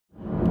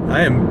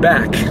I am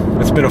back.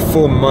 It's been a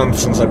full month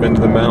since I've been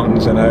to the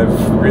mountains and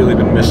I've really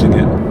been missing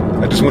it.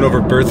 I just went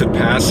over Berthoud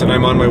Pass and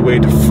I'm on my way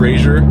to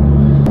Fraser,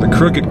 the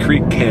Crooked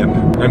Creek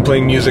Camp. I'm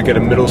playing music at a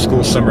middle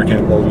school summer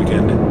camp all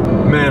weekend.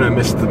 Man, I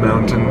missed the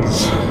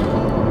mountains.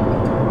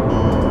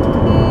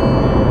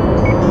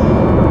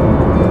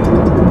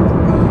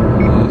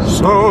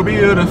 So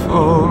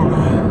beautiful.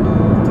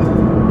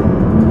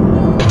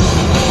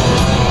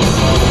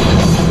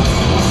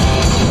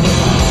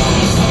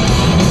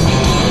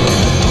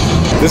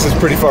 This is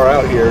pretty far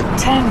out here.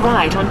 Turn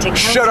right onto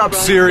Shut up,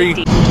 Siri!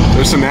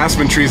 There's some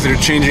aspen trees that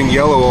are changing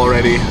yellow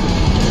already.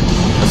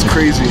 That's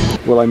crazy.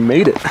 Well, I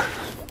made it.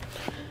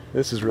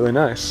 This is really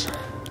nice.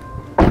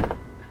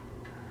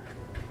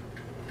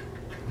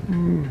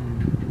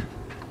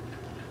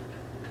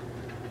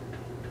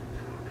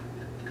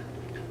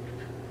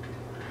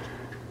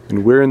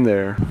 And we're in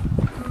there.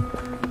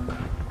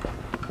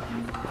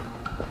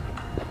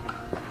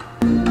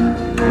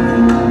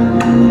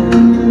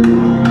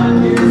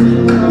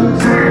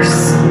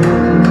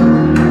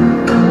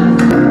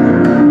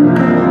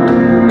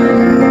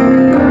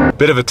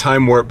 Bit of a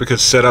time warp because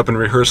setup and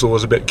rehearsal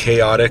was a bit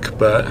chaotic,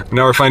 but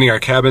now we're finding our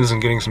cabins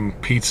and getting some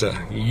pizza.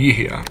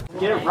 Yeah.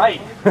 Get it right.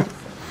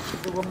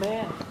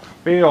 Man.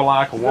 Feel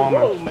like a woman.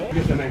 Whoa, man.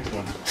 Get the next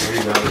one.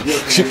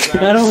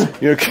 I don't.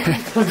 You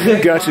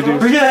okay? Gotcha, dude.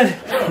 We're good.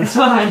 It's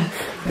fine.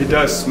 It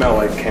does smell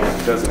like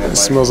camp, doesn't it? It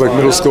smells like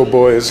middle school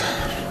boys.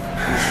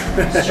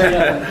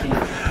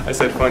 I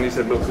said fun, you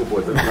said middle school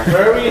boys.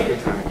 Where are we?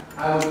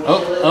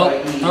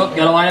 Oh,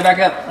 gotta line it back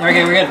up.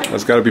 Okay, we're good.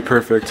 That's gotta be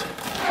perfect.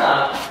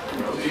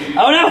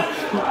 Oh no!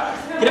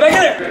 Get it back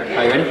in there!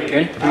 Are you ready? You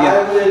ready?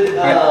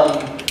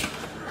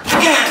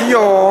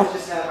 Yo!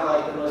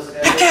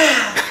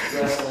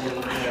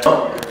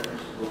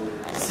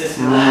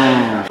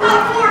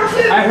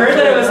 I heard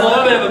that it was a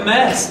little bit of a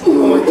mess.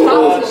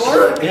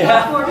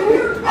 Yeah. Oh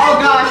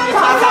gosh,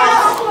 I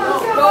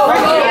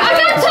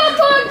got top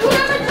bunk!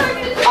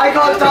 I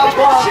got top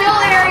bunk! Chill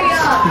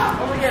area!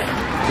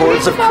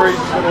 Hordes of crazy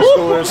middle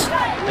schoolers.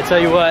 I tell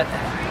you what.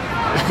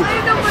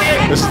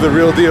 This is the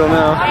real deal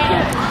now.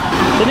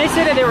 Didn't they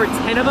say that there were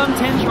 10 of them?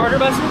 10 charter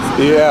buses?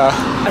 Yeah.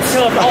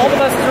 So if all the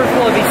buses were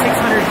full, it'd be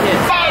 600 kids.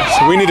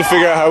 So we need to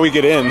figure out how we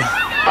get in.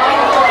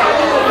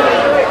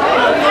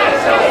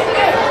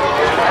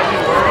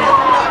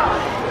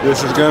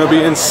 This is gonna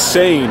be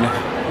insane.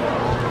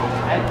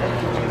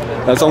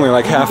 That's only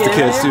like half the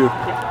kids too.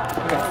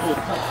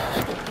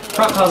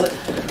 Front closet.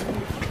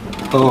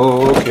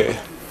 Oh, okay.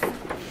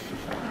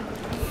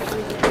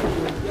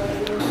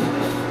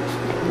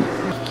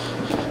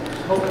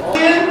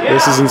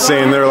 This is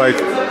insane. They're like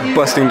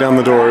busting down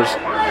the doors.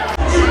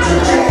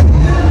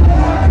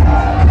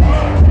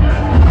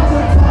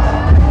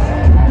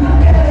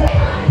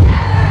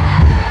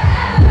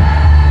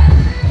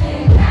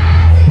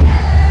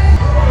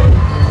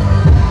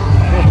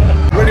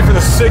 Ready for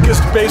the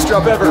sickest bass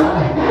drop ever.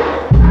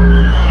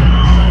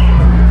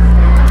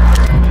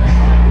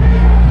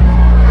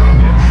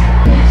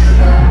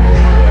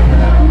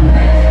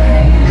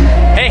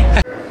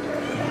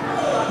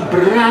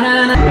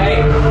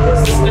 Hey,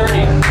 this is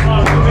sturdy.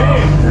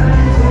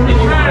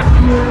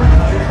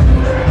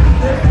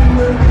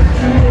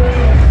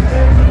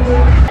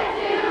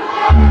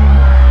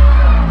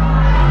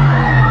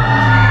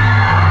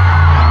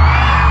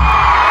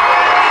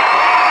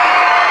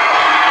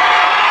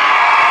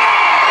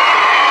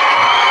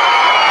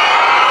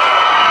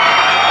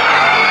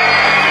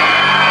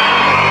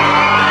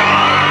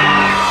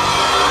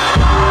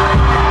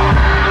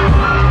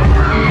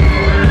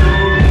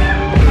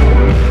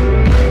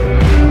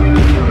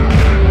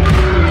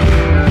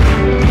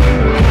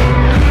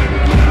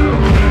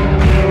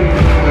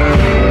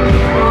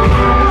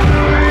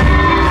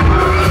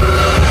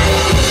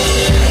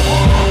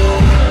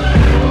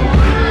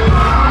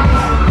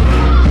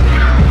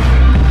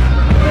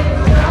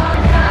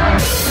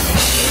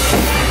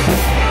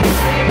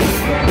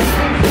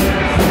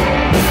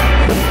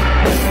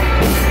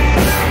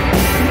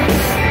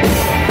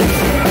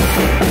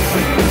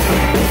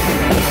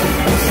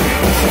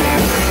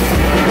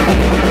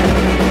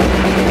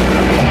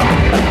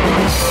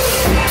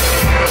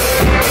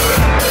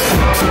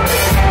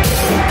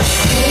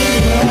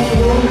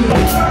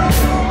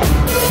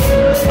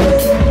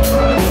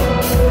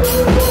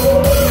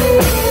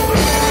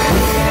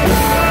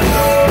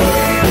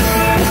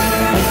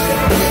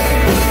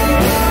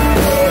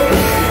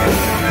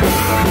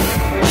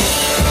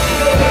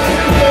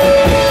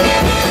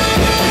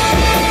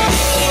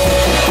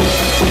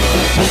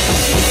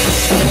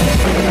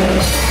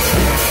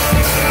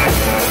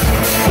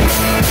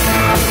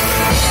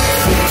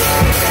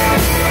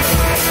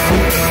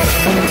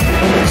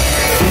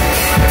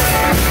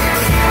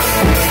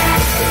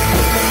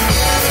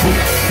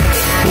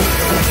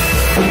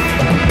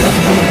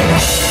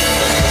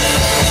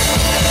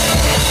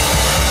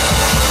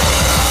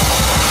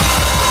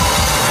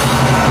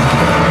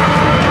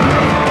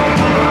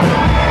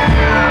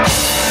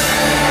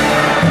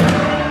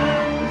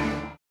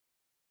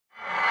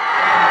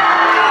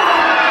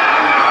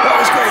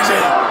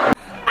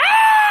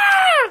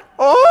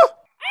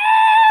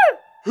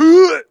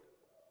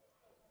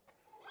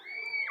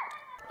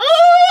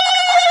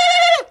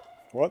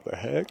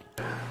 heck?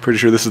 Pretty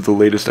sure this is the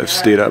latest I've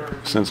stayed up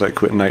since I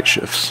quit night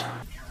shifts.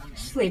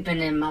 Sleeping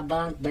in my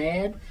bunk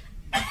bed.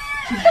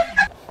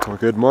 Well,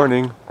 good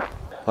morning.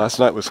 Last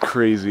night was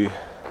crazy.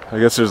 I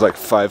guess there's like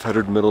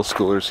 500 middle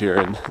schoolers here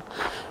and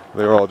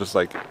they were all just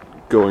like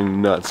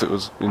going nuts. It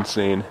was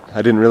insane.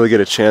 I didn't really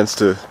get a chance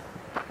to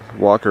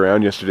walk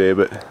around yesterday,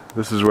 but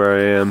this is where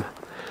I am.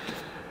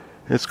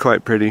 It's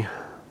quite pretty.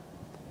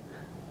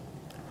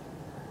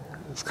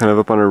 It's kind of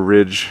up on a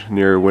ridge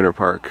near Winter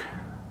Park.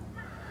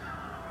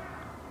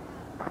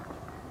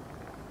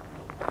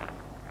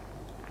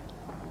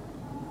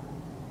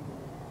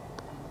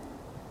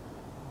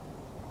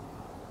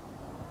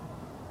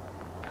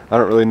 I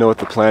don't really know what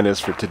the plan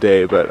is for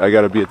today, but I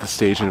gotta be at the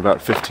stage in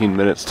about 15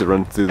 minutes to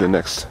run through the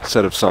next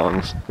set of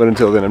songs. But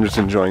until then, I'm just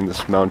enjoying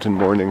this mountain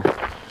morning.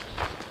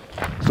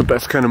 It's the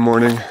best kind of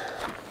morning.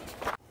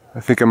 I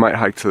think I might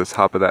hike to the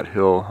top of that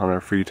hill on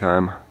our free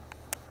time.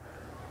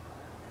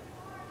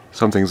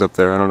 Something's up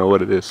there, I don't know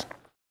what it is.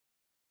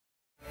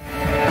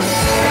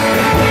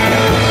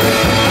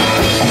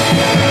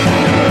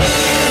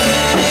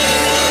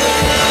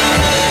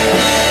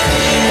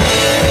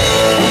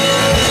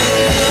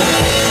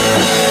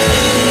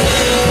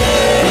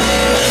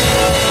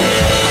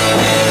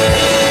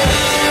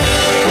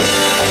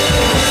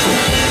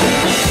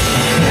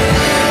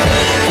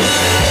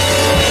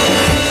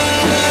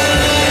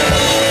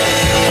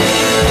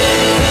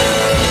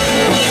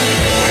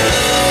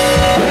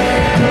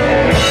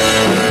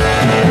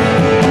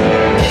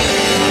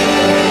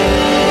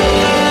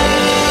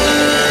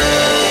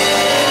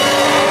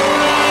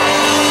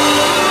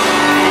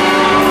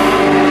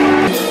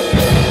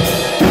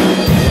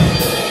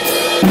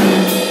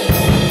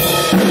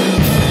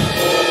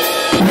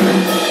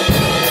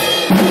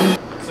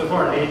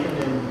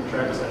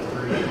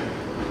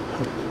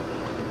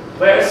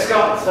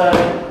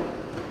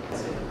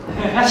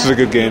 This is a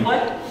good game.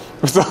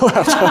 What's the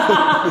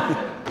laptop?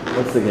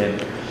 What's the game?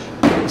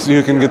 So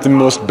you can get the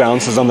most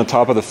bounces on the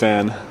top of the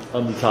fan.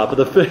 On the top of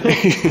the fan? Yeah,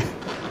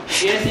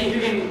 see if you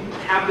can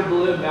have the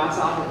balloon bounce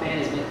off the fan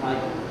is like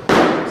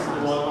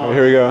Right,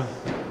 here we go.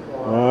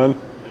 1,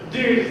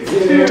 2,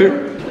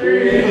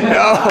 3.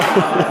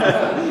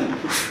 Oh.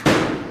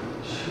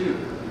 Shoot.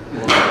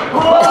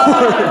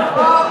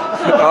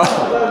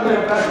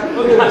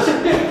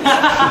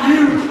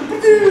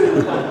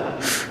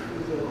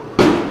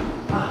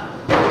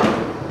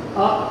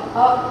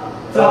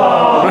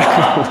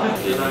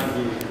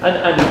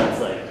 I know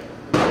that's like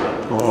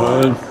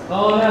 1.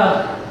 Oh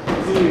yeah.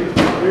 2,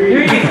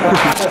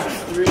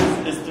 3.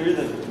 Is 3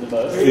 the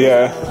most?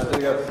 Yeah.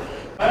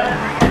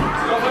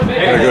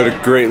 I go to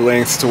great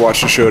lengths to watch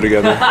the show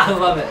together. I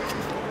love it.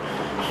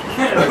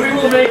 We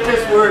will make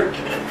this work. We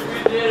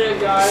did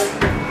it, guys.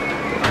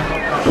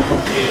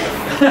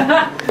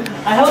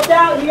 I helped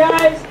out, you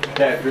guys.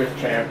 Tetris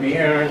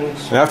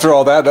champions. And after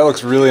all that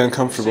looks really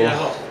uncomfortable.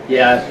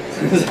 Yeah.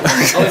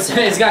 Oh,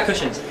 it's got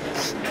cushions.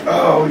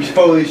 Oh, we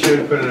totally should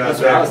have put it out That's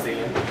what I there. was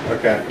thinking.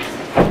 Okay.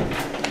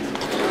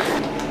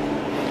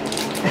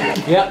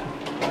 Yep.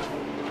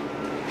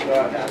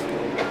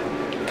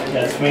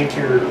 Yeah, swing to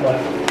your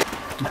left.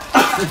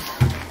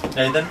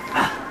 Nathan,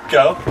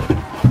 go.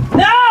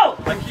 No!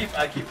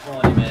 I keep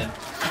pulling you, man.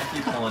 I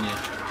keep pulling you.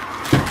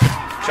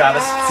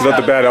 Travis. Is that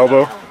the bad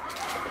elbow?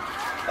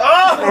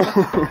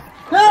 Oh!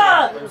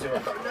 Ah!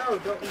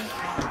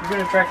 You're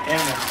gonna attract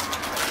animals.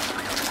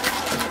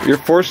 You're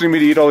forcing me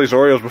to eat all these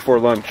Oreos before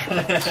lunch. You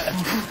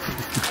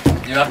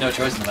have no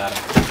choice in the matter.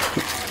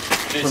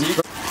 JC?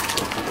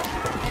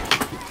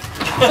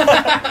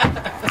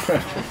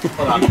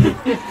 Hold on.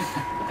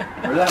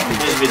 Where'd that be?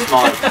 It's a bit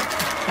small.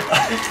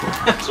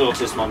 It's a little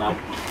too small now.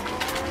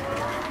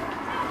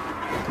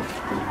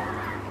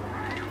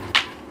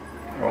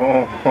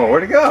 Oh,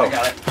 where'd it go? I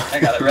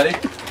got it. Ready?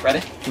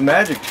 Ready? The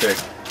magic trick.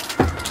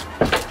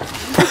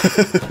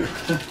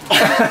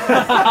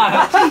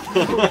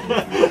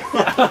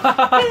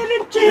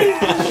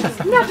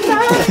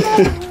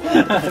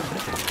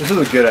 This is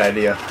a good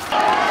idea.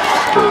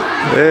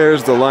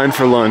 There's the line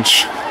for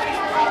lunch.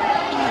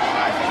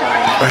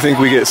 I think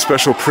we get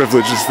special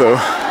privileges though,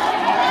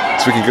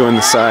 so we can go in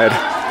the side. You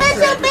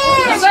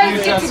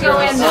guys get to go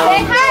in there.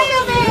 Say hi,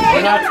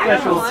 We're not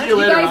special. See you you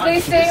later. guys, they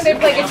sing, they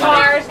play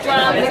guitars,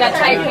 drums, they got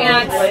tight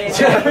pants.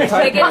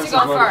 They get to go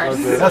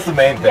first. That's the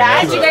main thing.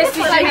 Yeah, did you guys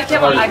see Jimmy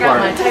Kimmel? I got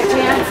my tight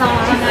pants on.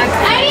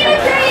 I need a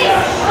drink!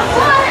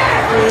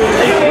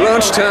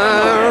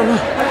 Lunchtime!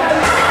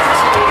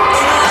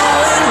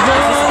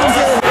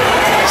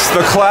 It's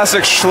the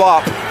classic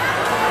schlop. 32.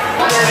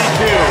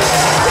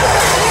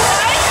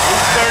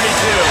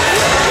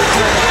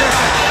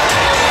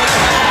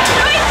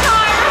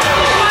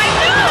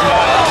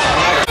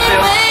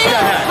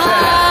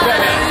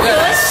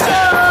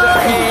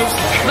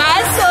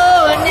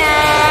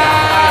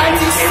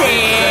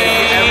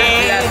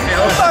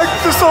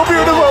 So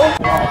beautiful!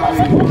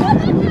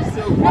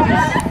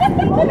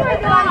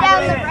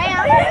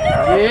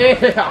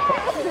 Yeah.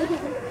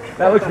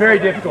 That looks very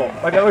difficult.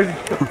 Like that was.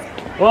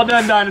 Well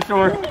done,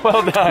 dinosaur.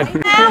 Well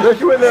done. Don't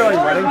you in there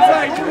like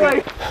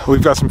running?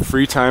 We've got some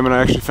free time and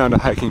I actually found a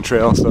hiking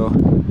trail, so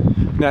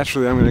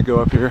naturally I'm gonna go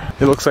up here.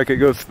 It looks like it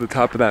goes to the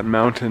top of that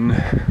mountain.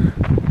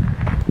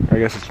 I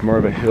guess it's more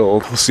of a hill.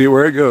 We'll see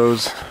where it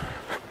goes.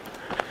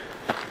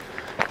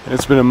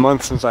 It's been a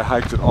month since I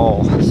hiked at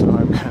all, so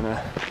I'm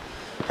kinda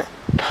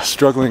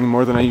struggling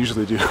more than I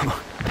usually do.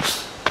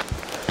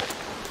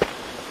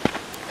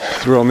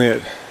 We're only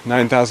at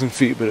 9,000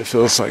 feet, but it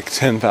feels like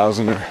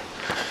 10,000 or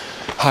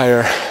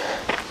higher.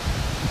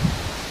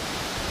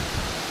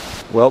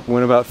 Well,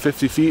 went about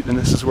 50 feet and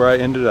this is where I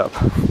ended up.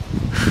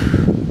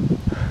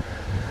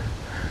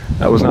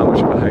 That was not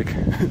much of a hike.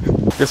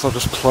 I guess I'll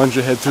just plunge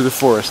ahead through the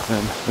forest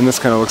then. And this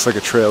kind of looks like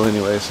a trail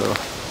anyway, so.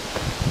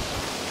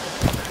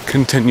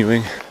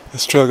 Continuing.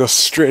 This trail goes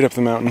straight up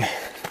the mountain.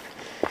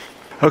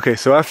 Okay,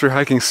 so after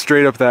hiking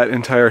straight up that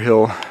entire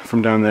hill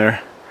from down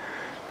there,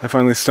 I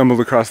finally stumbled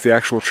across the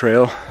actual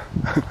trail,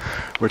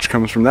 which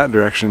comes from that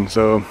direction,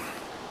 so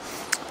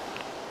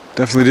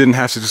definitely didn't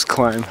have to just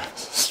climb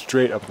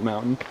straight up the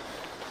mountain.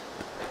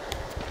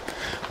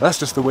 That's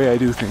just the way I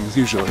do things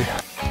usually.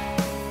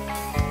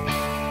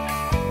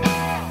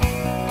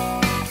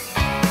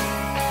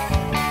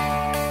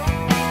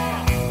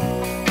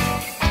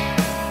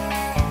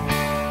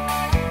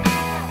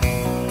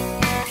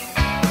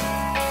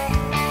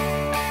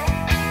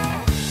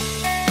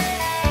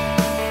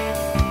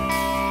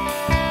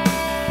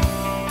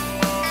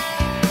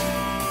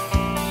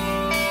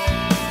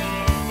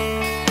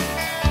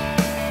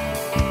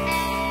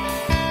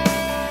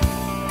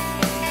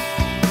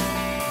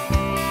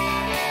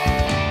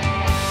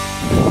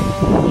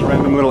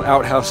 Random little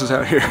outhouses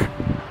out here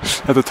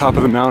at the top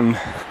of the mountain.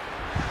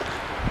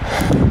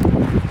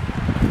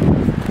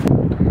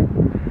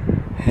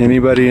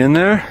 Anybody in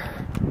there?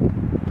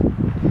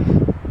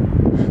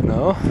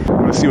 No? I'm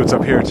gonna see what's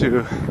up here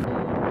too.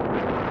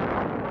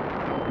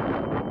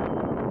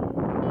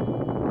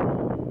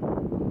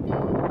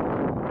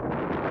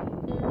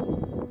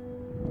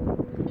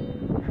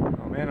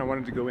 Oh man, I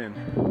wanted to go in.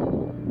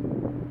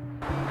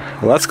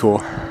 Well, that's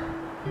cool.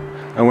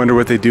 I wonder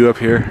what they do up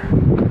here.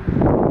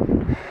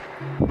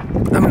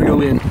 I'm gonna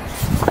go in.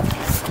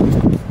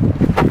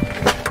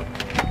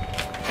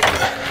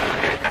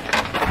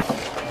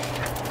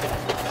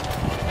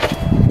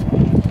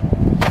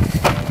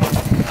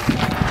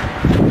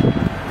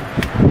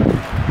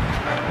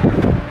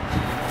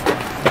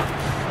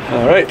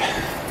 All right.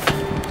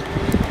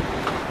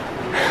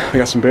 We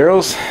got some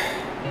barrels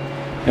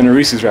and a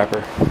Reese's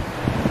wrapper.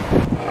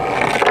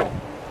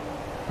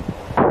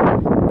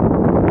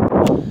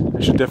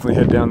 I should definitely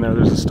head down there.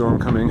 There's a storm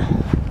coming.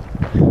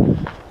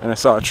 And I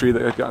saw a tree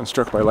that had gotten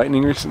struck by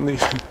lightning recently,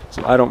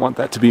 so I don't want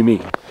that to be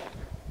me.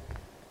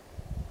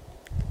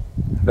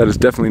 That is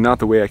definitely not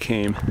the way I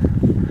came.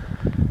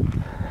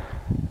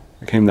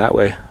 I came that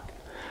way.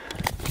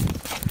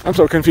 I'm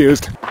so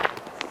confused.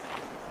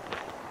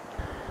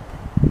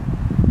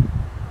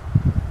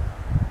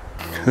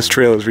 This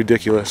trail is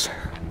ridiculous.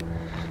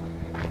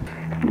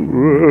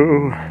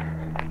 Whoa.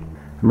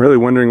 I'm really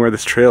wondering where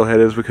this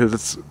trailhead is because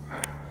it's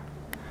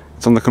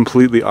on the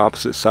completely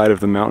opposite side of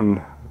the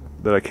mountain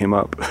that I came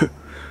up.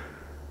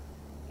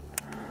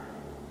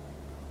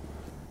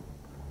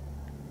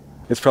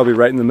 It's probably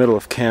right in the middle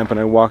of camp and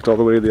I walked all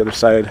the way to the other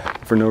side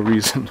for no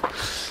reason.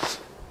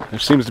 There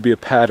seems to be a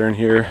pattern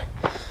here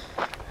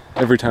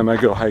every time I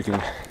go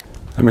hiking.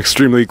 I'm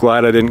extremely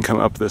glad I didn't come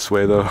up this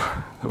way though.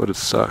 That would have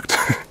sucked.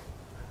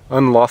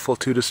 Unlawful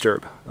to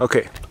disturb.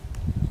 Okay,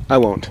 I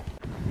won't.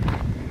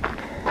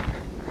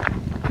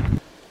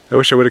 I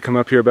wish I would have come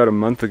up here about a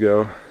month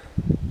ago.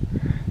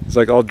 It's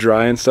like all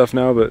dry and stuff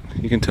now, but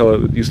you can tell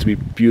it used to be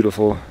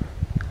beautiful.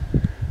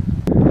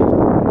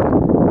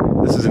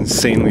 This is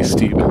insanely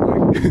steep. I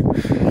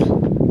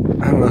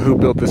don't know who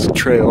built this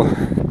trail,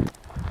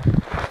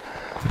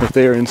 but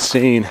they are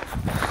insane.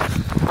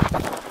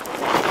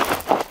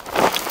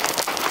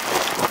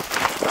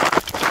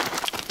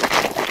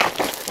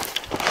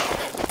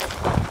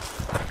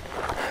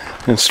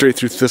 And straight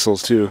through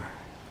thistles too.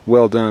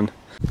 Well done.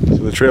 So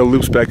the trail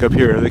loops back up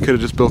here. They could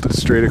have just built it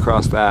straight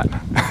across that.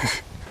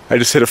 I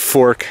just hit a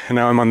fork and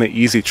now I'm on the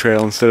easy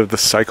trail instead of the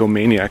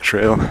psychomaniac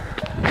trail.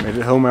 Made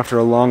it home after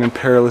a long and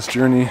perilous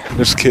journey.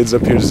 There's kids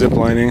up here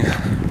ziplining.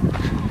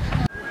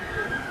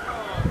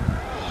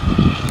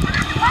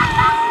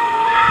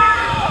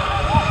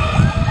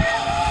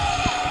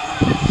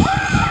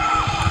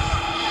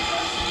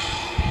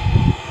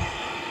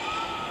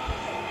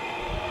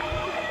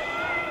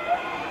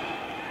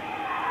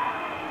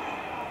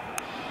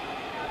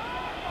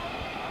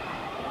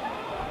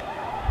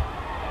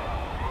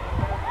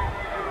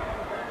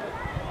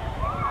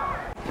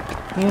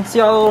 You can see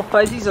all the little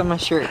fuzzies on my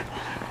shirt.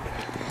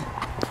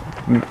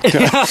 We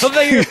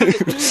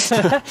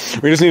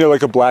just need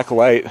like a black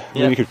light,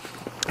 and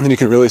then you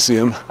can really see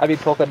them. I'd be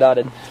polka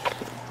dotted.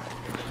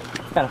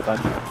 Kind of fun.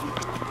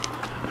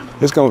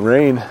 It's gonna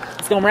rain.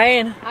 It's gonna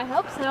rain. I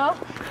hope so.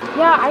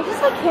 Yeah, I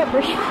just like can't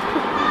breathe.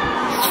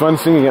 It's fun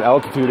singing at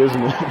altitude,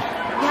 isn't it?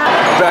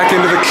 Yeah. Back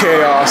into the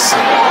chaos.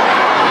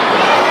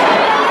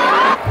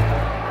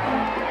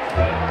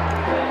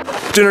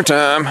 Dinner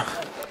time.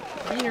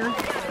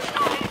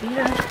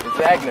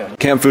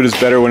 Camp food is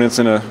better when it's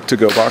in a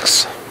to-go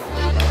box.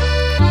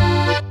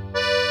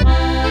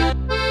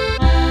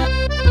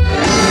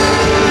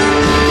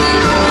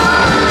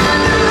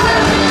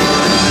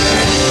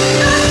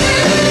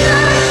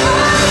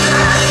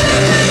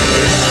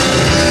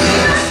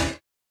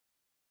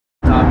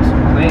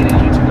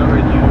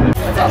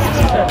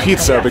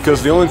 Pizza,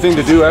 because the only thing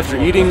to do after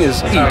eating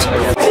is eat.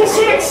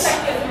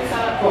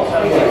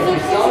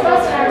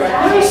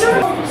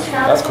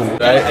 That's cool.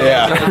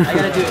 Yeah. I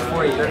gotta do it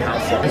for you.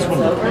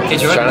 Hey,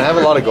 Jordan. Trying to have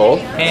a lot of gold.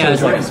 Hey, I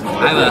have a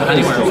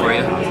honeyworm for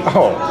you.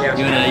 Oh. You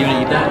wanna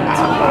eat that?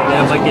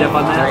 Yeah, if I get up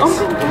on that.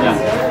 Yeah.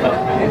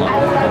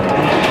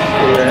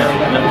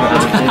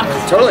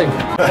 Totally.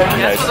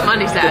 That's what the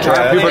money's at.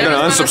 People are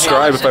gonna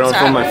unsubscribe if I don't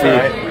film my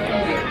food.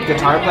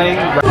 Guitar playing.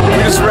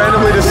 We just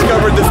randomly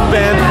discovered this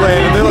band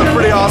playing and they look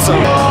pretty awesome.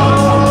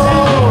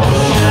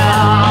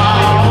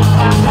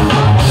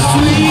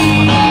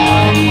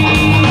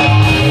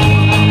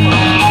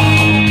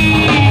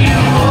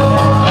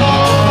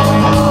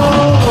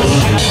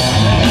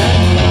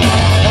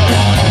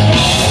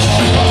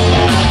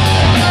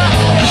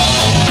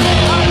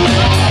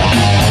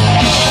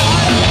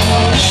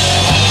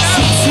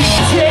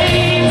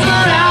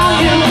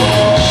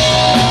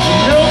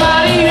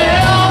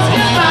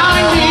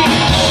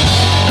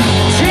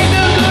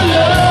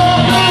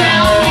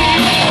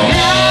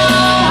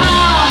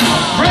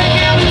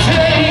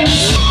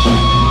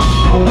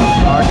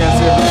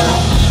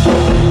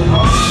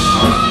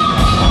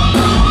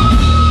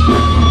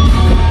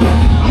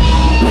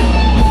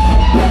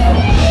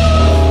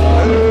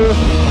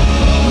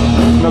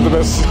 Not the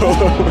best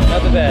solo.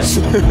 Not the best.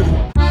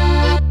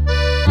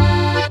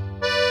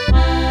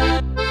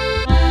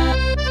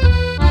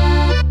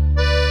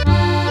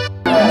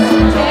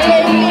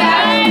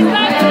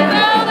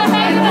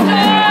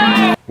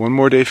 One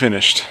more day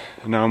finished,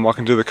 and now I'm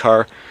walking to the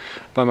car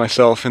by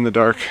myself in the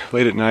dark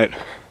late at night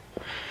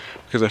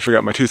because I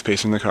forgot my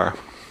toothpaste in the car.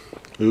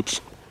 Oops.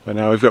 But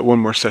now we've got one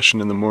more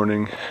session in the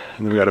morning,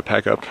 and then we gotta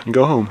pack up and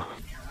go home.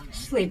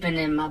 Sleeping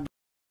in my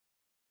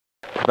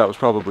That was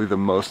probably the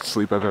most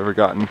sleep I've ever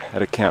gotten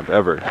at a camp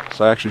ever,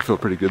 so I actually feel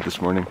pretty good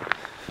this morning.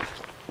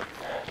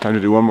 Time to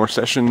do one more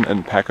session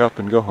and pack up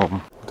and go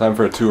home. Time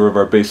for a tour of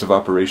our base of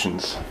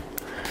operations.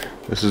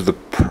 This is the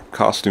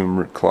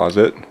costume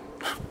closet,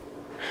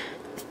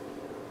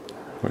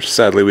 which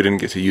sadly we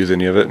didn't get to use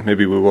any of it.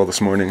 Maybe we will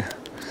this morning.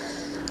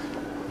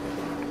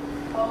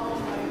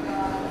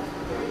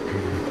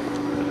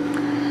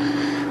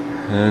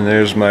 And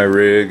there's my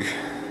rig,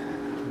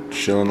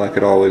 chilling like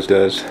it always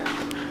does.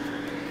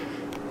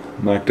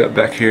 Mic'd up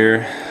back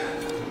here.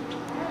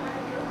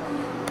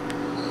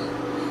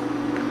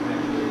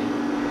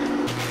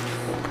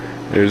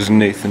 There's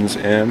Nathan's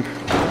amp.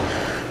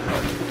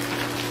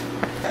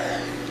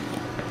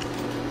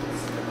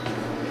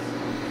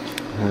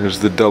 There's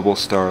the double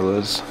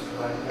Starlas.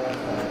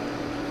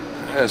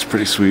 That's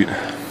pretty sweet.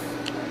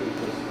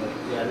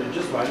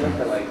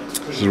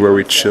 This is where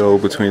we chill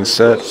between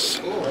sets.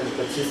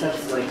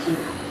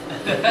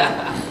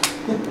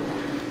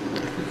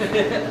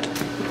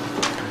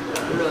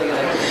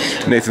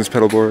 Nathan's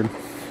pedal board.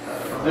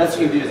 The best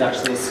you can do is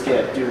actually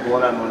skip. Do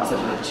one on one step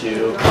and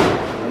two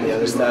on the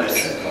other steps.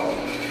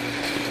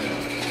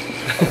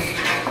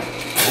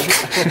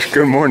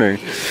 Good morning.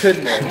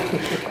 Good morning.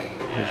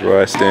 Here's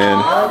where I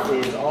stand.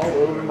 It is all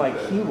over my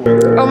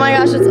keyboard. Oh my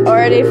gosh, it's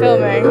already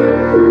filming.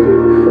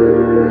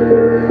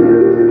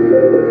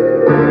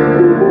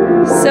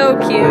 So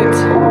cute.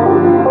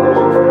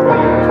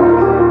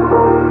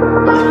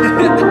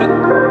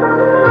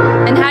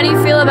 And how do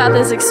you feel about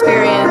this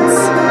experience?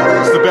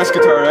 It's the best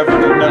guitar ever.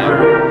 I've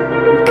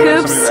never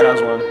Coops, somebody that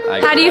has one.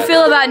 how do you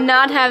feel about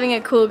not having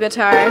a cool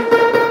guitar?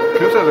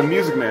 Coops has a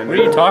Music Man. What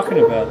are you talking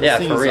about? This Yeah,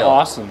 thing for is real.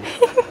 awesome.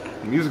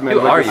 Music Man.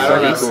 Who are you?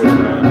 I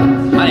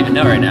I don't even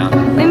know right now.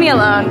 Leave me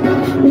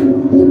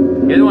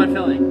alone. You're the one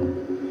filming.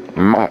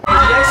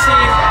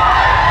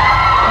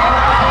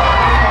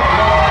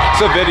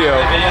 It's a video.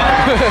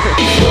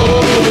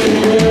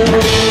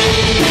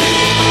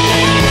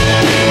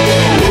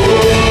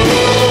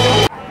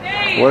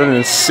 What an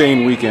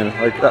insane weekend.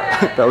 Like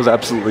that was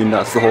absolutely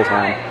nuts the whole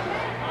time.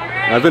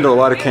 And I've been to a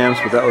lot of camps,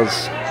 but that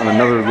was on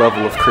another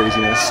level of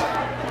craziness.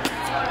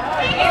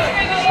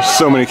 There's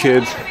so many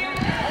kids.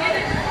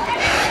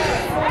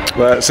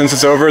 But since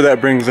it's over,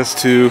 that brings us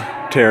to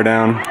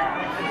Teardown.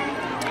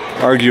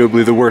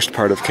 Arguably the worst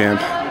part of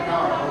camp.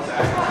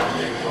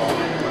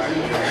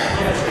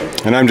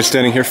 And I'm just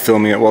standing here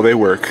filming it while they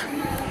work.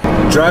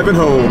 Driving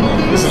home.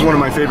 This is one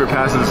of my favorite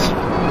passes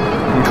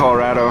in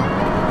Colorado.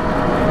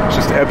 It's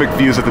just epic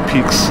views of the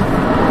peaks.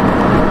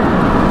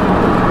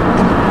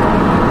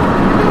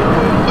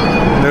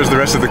 And there's the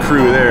rest of the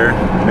crew there.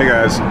 Hey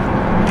guys.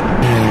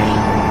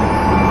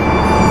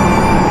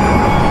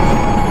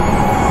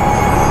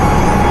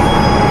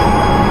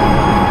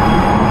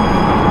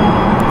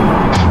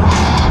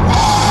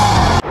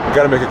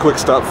 Gotta make a quick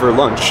stop for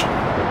lunch.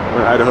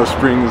 Or Idaho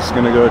Springs is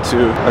gonna go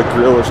to a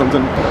grill or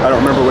something. I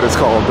don't remember what it's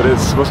called, but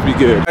it's supposed to be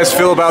good. How do you guys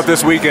feel about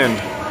this weekend?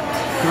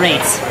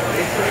 Great.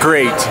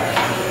 Great.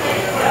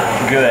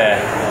 Good.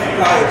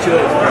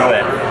 Good.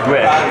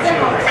 Good.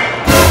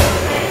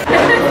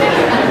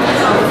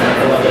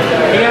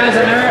 Hey guys,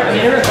 I've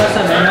never first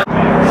time met.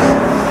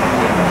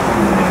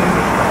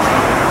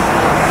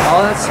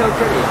 Oh, that's so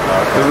pretty.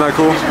 Isn't that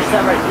cool? It's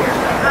that right here.